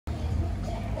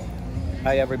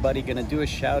Hi everybody, gonna do a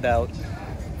shout out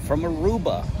from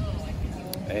Aruba.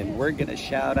 And we're gonna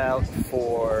shout out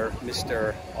for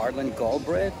Mr. Arlen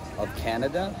Galbraith of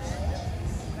Canada,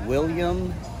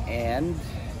 William and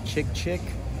Chick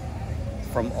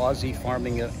from Aussie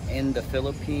Farming in the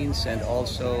Philippines, and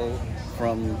also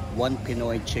from One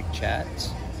Pinoy Chick Chats.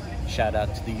 Shout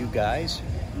out to you guys,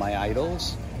 my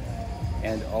idols.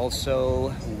 And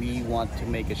also we want to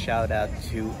make a shout out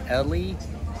to Ellie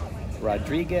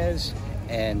Rodriguez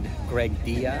and Greg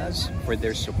Diaz for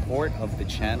their support of the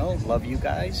channel. Love you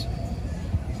guys.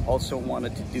 Also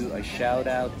wanted to do a shout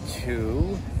out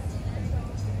to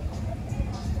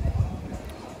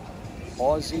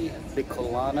Aussie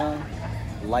Bicolana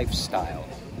Lifestyle.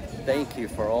 Thank you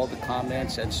for all the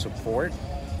comments and support.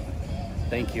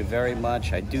 Thank you very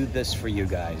much. I do this for you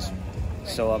guys.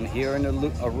 So I'm here in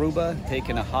Aruba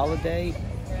taking a holiday,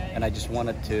 and I just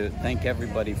wanted to thank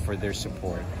everybody for their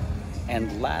support.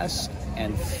 And last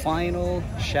and final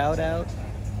shout out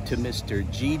to Mr.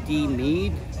 GD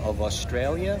Mead of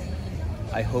Australia.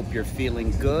 I hope you're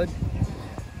feeling good.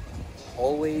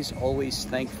 Always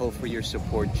thankful for your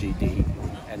support, GD.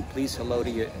 And please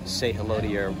say hello to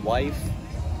your wife.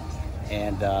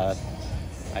 And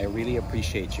I really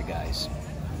appreciate you guys.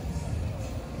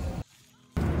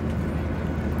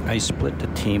 I split the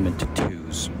team into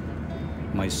twos.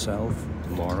 Myself,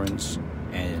 Lawrence,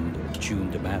 and June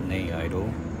the Matinee Idol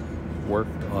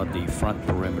worked on the front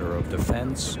perimeter of the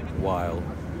fence, while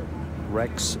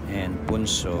Rex and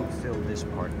Bunso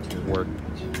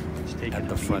worked at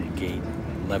the front gate,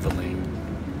 leveling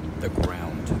the ground.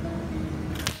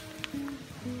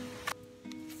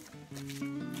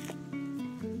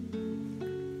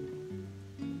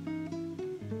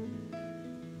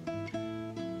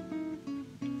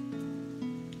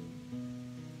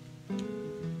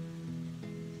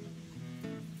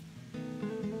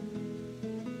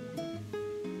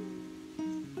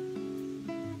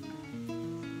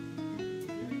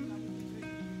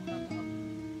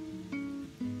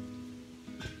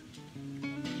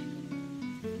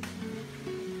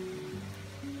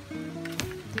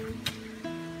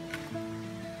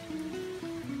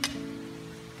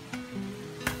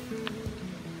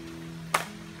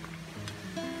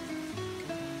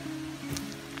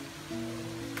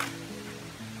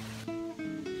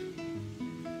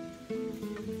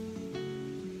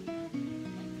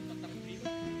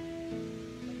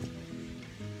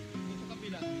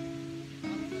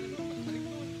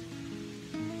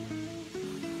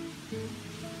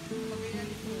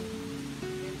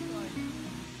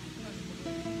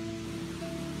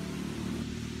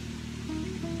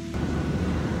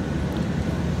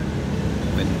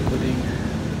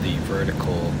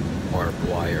 Vertical barbed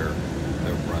wire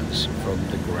that runs from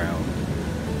the ground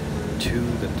to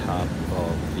the top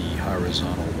of the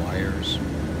horizontal wires.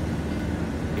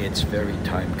 It's very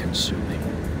time consuming.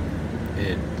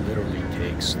 It literally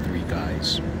takes 3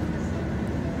 guys.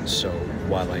 So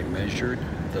while I measured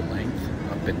the length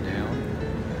up and down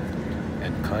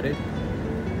and cut it,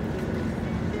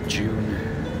 June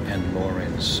and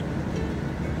Lawrence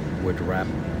would wrap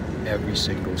every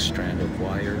single strand of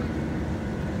wire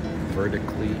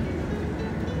vertically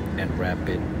and wrap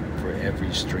it for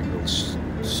every single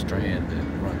strand that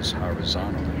runs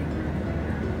horizontally.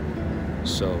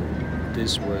 So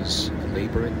this was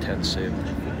labor intensive,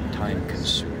 time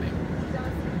consuming,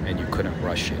 and you couldn't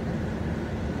rush it.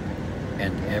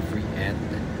 And every end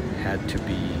had to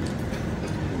be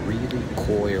really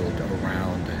coiled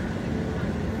around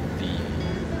the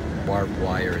barbed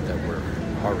wire that were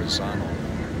horizontal,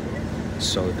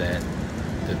 so that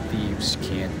the thieves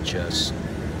can't just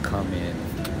come in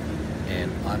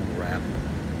and unwrap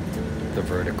the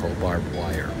vertical barbed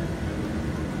wire.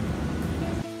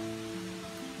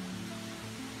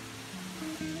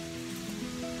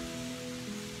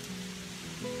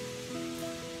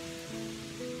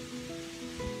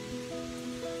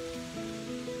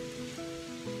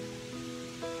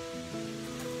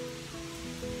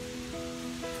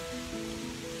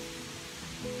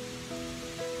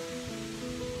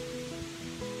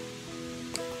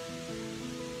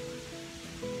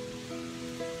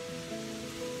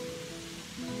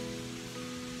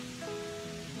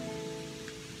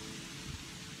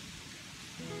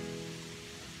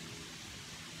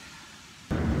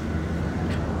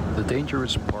 The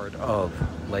dangerous part of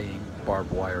laying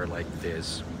barbed wire like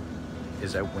this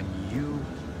is that when you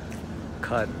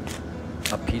cut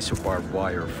a piece of barbed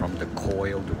wire from the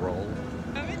coiled roll,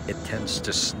 it tends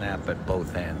to snap at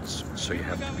both ends. So you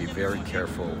have to be very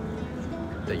careful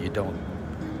that you don't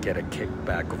get a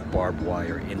kickback of barbed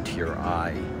wire into your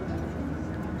eye.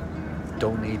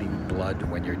 donating blood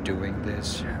when you're doing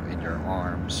this in your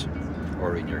arms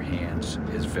or in your hands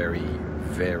is very,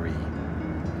 very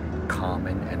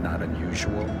common and not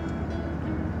unusual.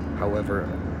 However,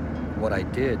 what I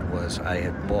did was I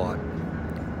had bought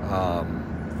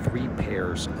 3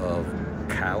 pairs of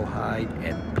cowhide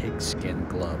and pigskin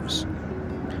gloves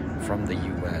from the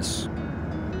US,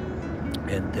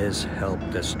 and this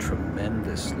helped us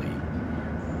tremendously.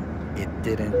 It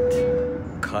didn't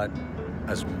cut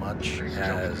as much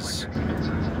as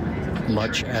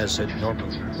it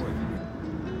normally would.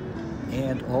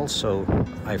 And also,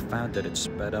 I found that it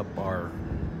sped up our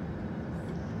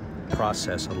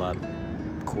process a lot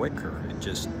quicker. It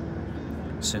just,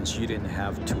 since you didn't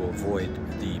have to avoid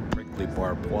the prickly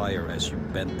barbed wire as you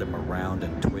bent them around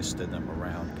and twisted them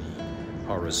around the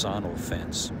horizontal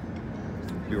fence,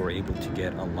 we were able to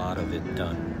get a lot of it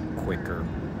done quicker,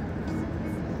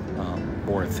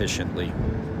 more efficiently,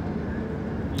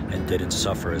 and didn't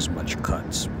suffer as much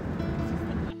cuts.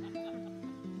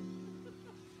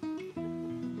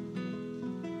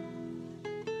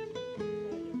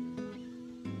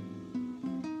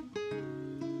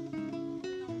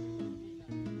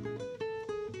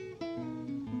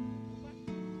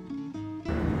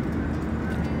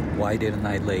 Why didn't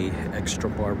I lay extra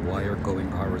barbed wire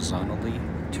going horizontally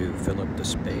to fill up the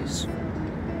space?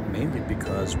 Mainly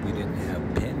because we didn't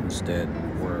have pins that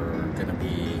were going to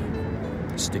be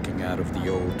sticking out of the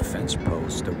old fence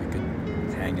posts that we could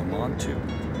hang them onto.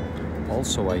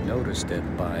 Also, I noticed that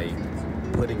by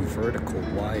putting vertical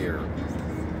wire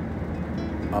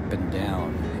up and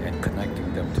down and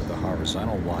connecting them to the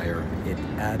horizontal wire, it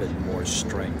added more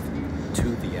strength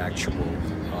to the actual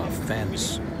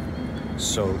fence.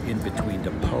 So in between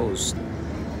the posts,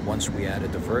 once we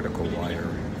added the vertical wire,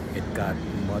 it got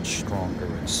much stronger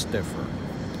and stiffer.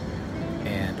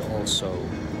 And also,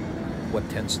 what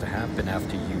tends to happen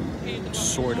after you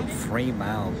sort of frame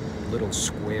out little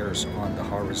squares on the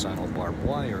horizontal barbed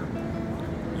wire,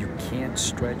 you can't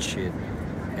stretch it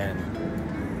and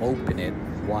open it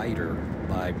wider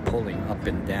by pulling up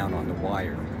and down on the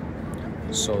wire.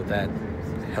 So that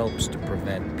helps to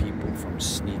prevent people from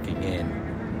sneaking in.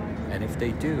 And if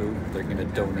they do, they're going to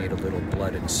donate a little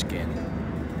blood and skin.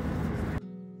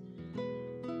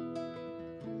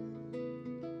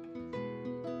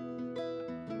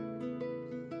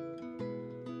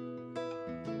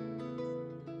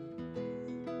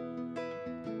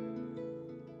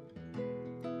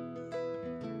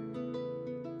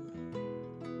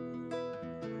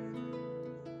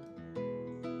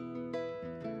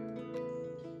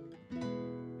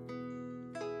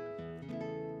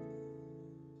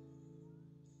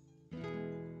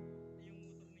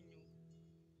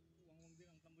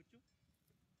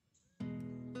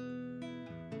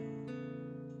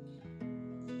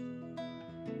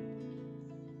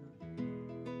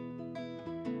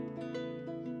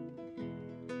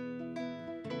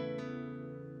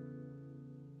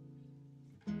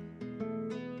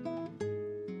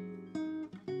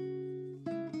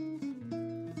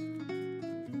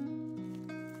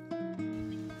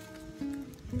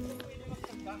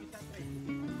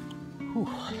 Whew.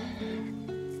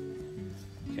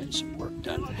 Getting some work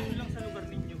done.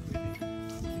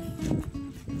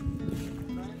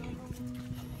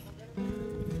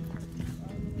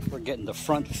 We're getting the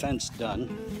front fence done.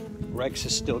 Rex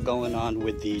is still going on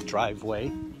with the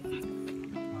driveway.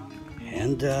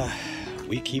 And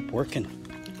we keep working.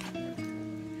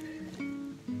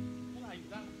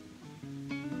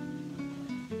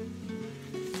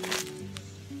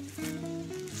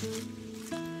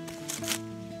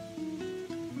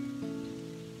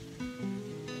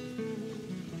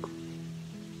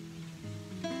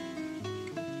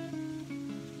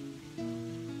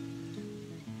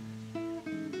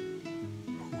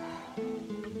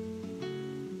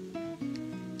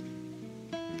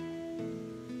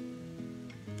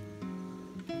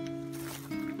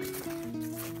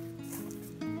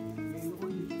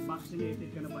 Vaccinated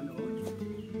ka na ba noon?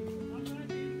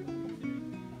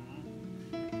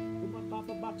 Kung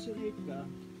magpapavaccinate ka,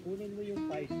 kunin mo yung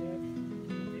Pfizer.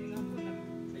 Hindi nga po,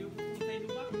 ayaw ko puntay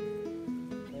ba?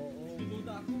 Oo.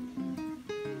 Pinuda ako.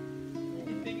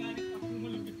 Hindi nga rin ako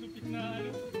malupit-lupit na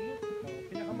ano.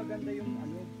 Pinakamaganda yung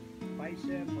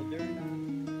Pfizer, Moderna.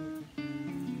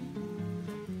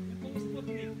 Itong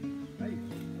Sputnik. Ay.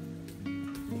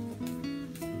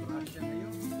 Russia na yun.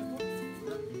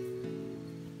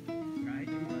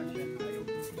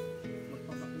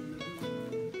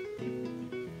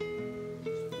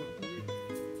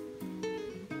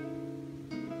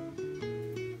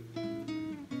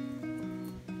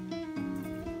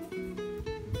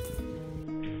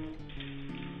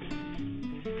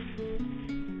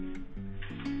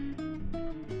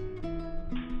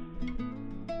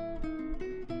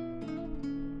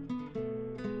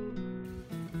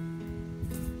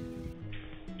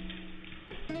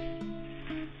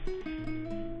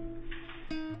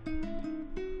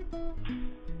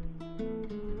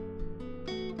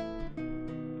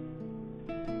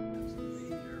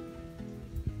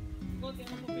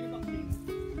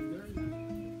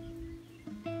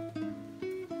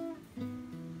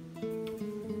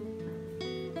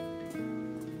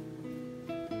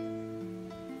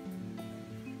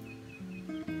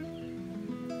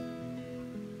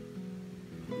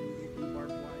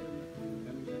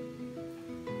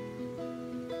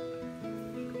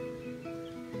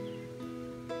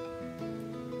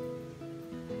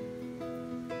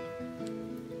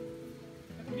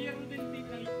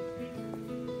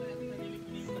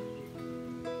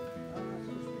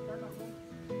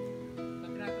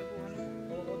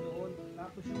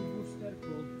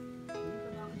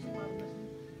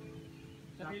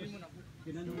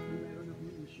 tinanong ko meron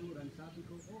akong insurance. Sabi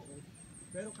ko, oo.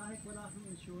 Pero kahit wala akong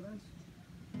insurance,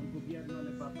 ang gobyerno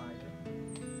nagpapayag.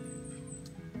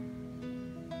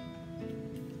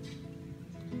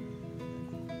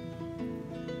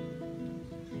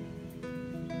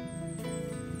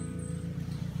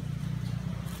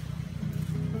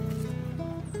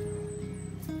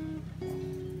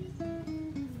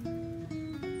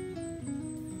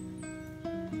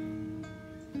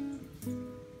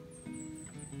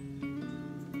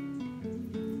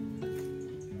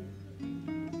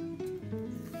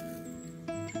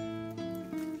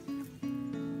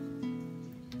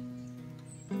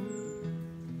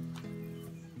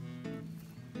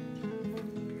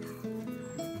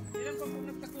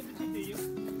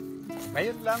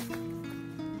 Ngayon lang.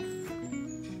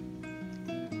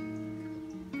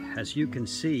 As you can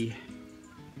see,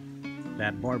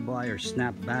 that barbed wire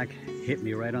snapped back, hit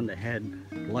me right on the head.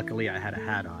 Luckily I had a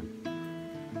hat on.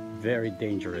 Very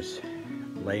dangerous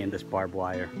laying this barbed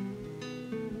wire.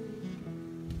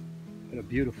 What a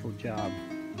beautiful job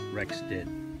Rex did.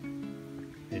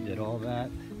 They did all that.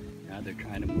 Now they're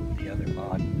trying to move the other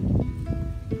log.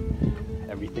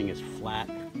 Everything is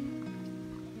flat.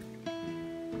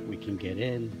 We can get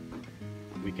in,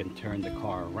 we can turn the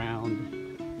car around.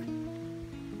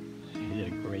 He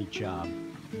did a great job.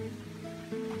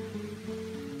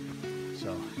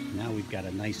 So now we've got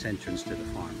a nice entrance to the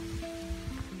farm.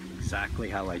 Exactly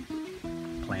how I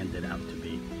planned it out to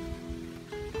be.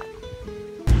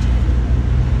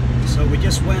 So we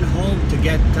just went home to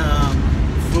get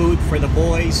food for the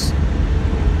boys.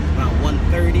 About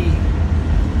 1:30.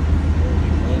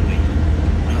 Holy moly,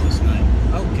 that was nice.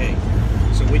 Okay.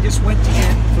 So we just went to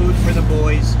get food for the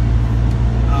boys,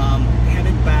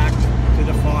 headed back to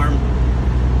the farm.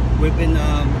 We've been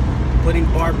putting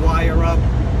barbed wire up,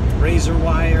 razor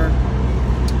wire,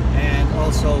 and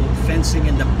also fencing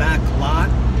in the back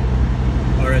lot,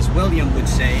 or as William would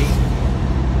say,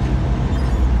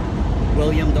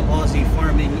 William the Aussie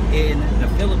farming in the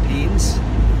Philippines,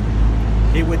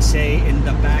 he would say in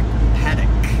the back paddock.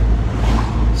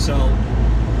 So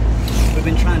we've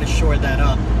been trying to shore that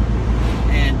up.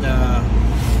 And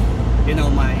you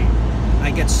know,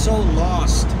 I get so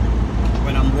lost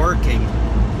when I'm working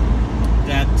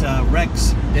that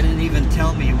Rex didn't even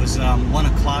tell me it was 1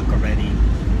 o'clock already,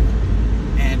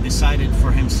 and decided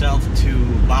for himself to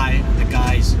buy the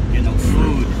guys, you know,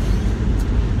 food,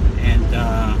 and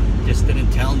just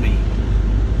didn't tell me,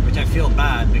 which I feel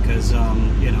bad because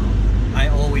you know, I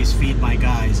always feed my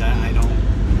guys. I don't,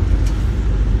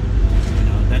 you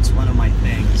know, that's one of my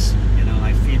things.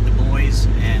 I feed the boys,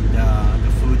 and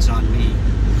the food's on me.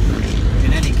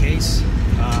 In any case,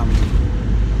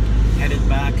 headed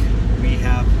back, we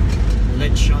have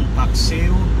lechon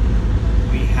paksiw,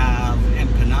 we have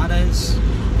empanadas,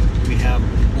 we have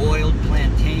boiled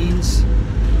plantains,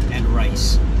 and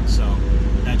rice. So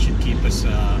that should keep us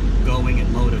going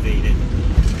and motivated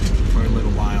for a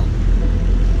little while.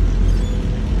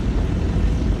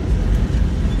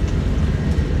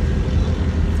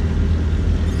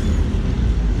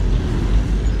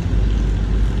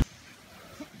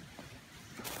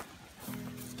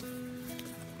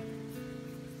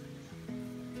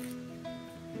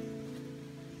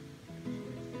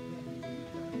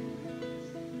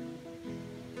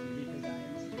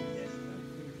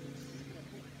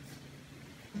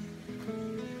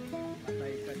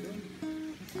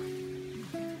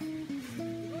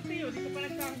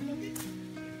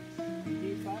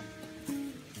 Hindi pa.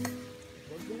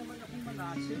 Huwag ko naman akong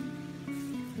manasin.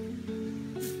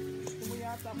 Gusto mo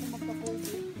yata akong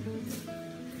magpa-COVID.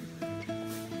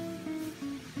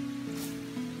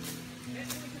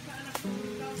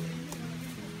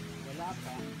 Wala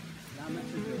pa. Salamat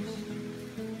sa Diyos.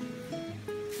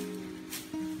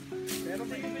 Pero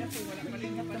maingat eh.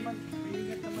 Maingat naman.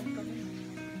 Maingat naman kami.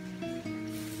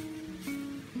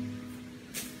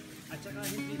 At saka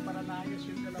hindi paralayas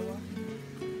yung dalawa.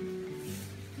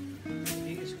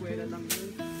 Eskwela lang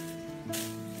yun.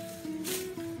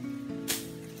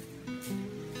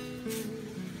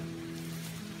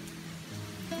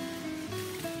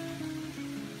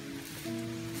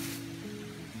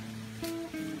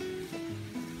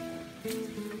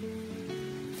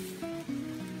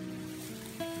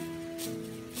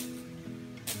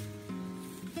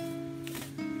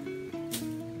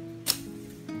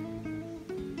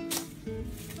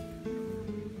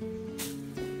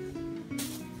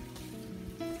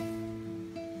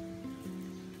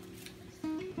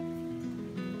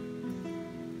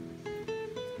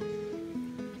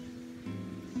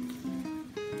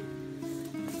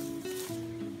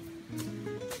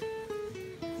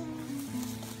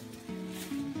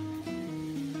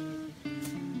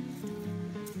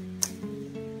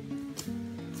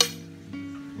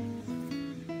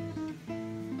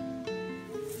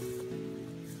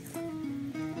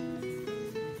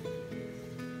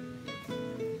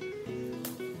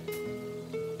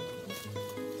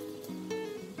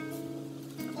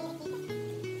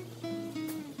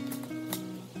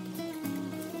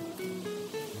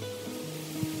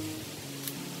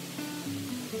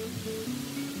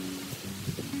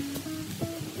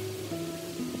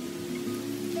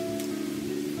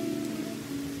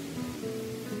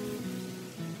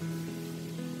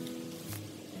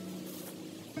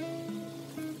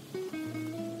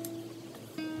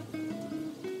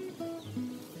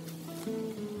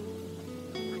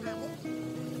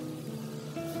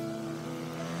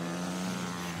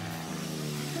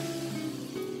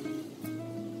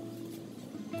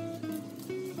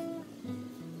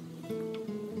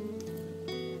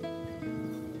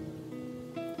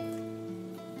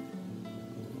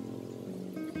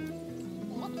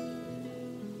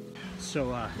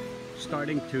 also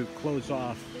starting to close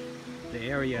off the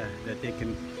area that they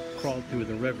can crawl through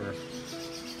the river.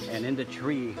 And in the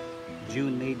tree,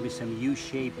 June made me some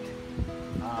U-shaped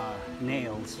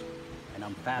nails, and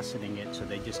I'm fastening it so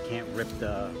they just can't rip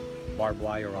the barbed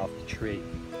wire off the tree.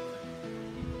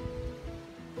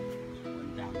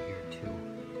 One down here too.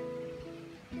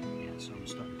 Yeah, so I'm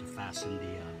starting to fasten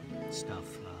the stuff,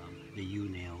 the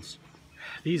U-nails.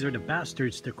 These are the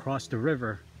bastards that cross the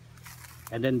river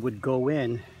and then would go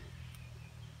in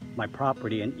my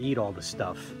property and eat all the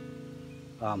stuff.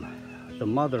 The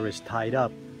mother is tied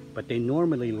up, but they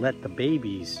normally let the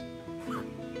babies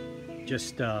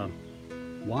just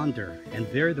wander, and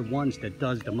they're the ones that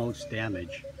does the most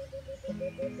damage.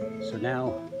 So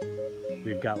now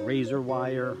we've got razor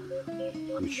wire.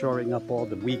 I'm shoring up all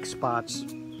the weak spots,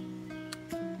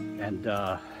 and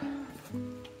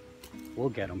we'll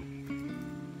get them.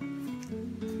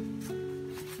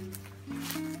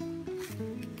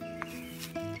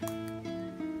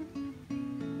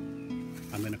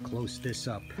 I'm gonna close this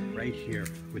up right here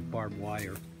with barbed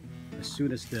wire. As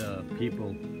soon as the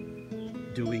people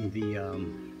doing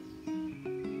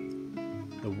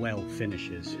the well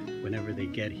finishes, whenever they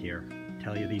get here,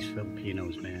 tell you these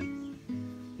Filipinos, man,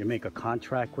 you make a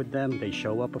contract with them, they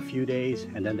show up a few days,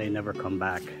 and then they never come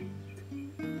back.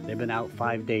 They've been out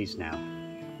 5 days now.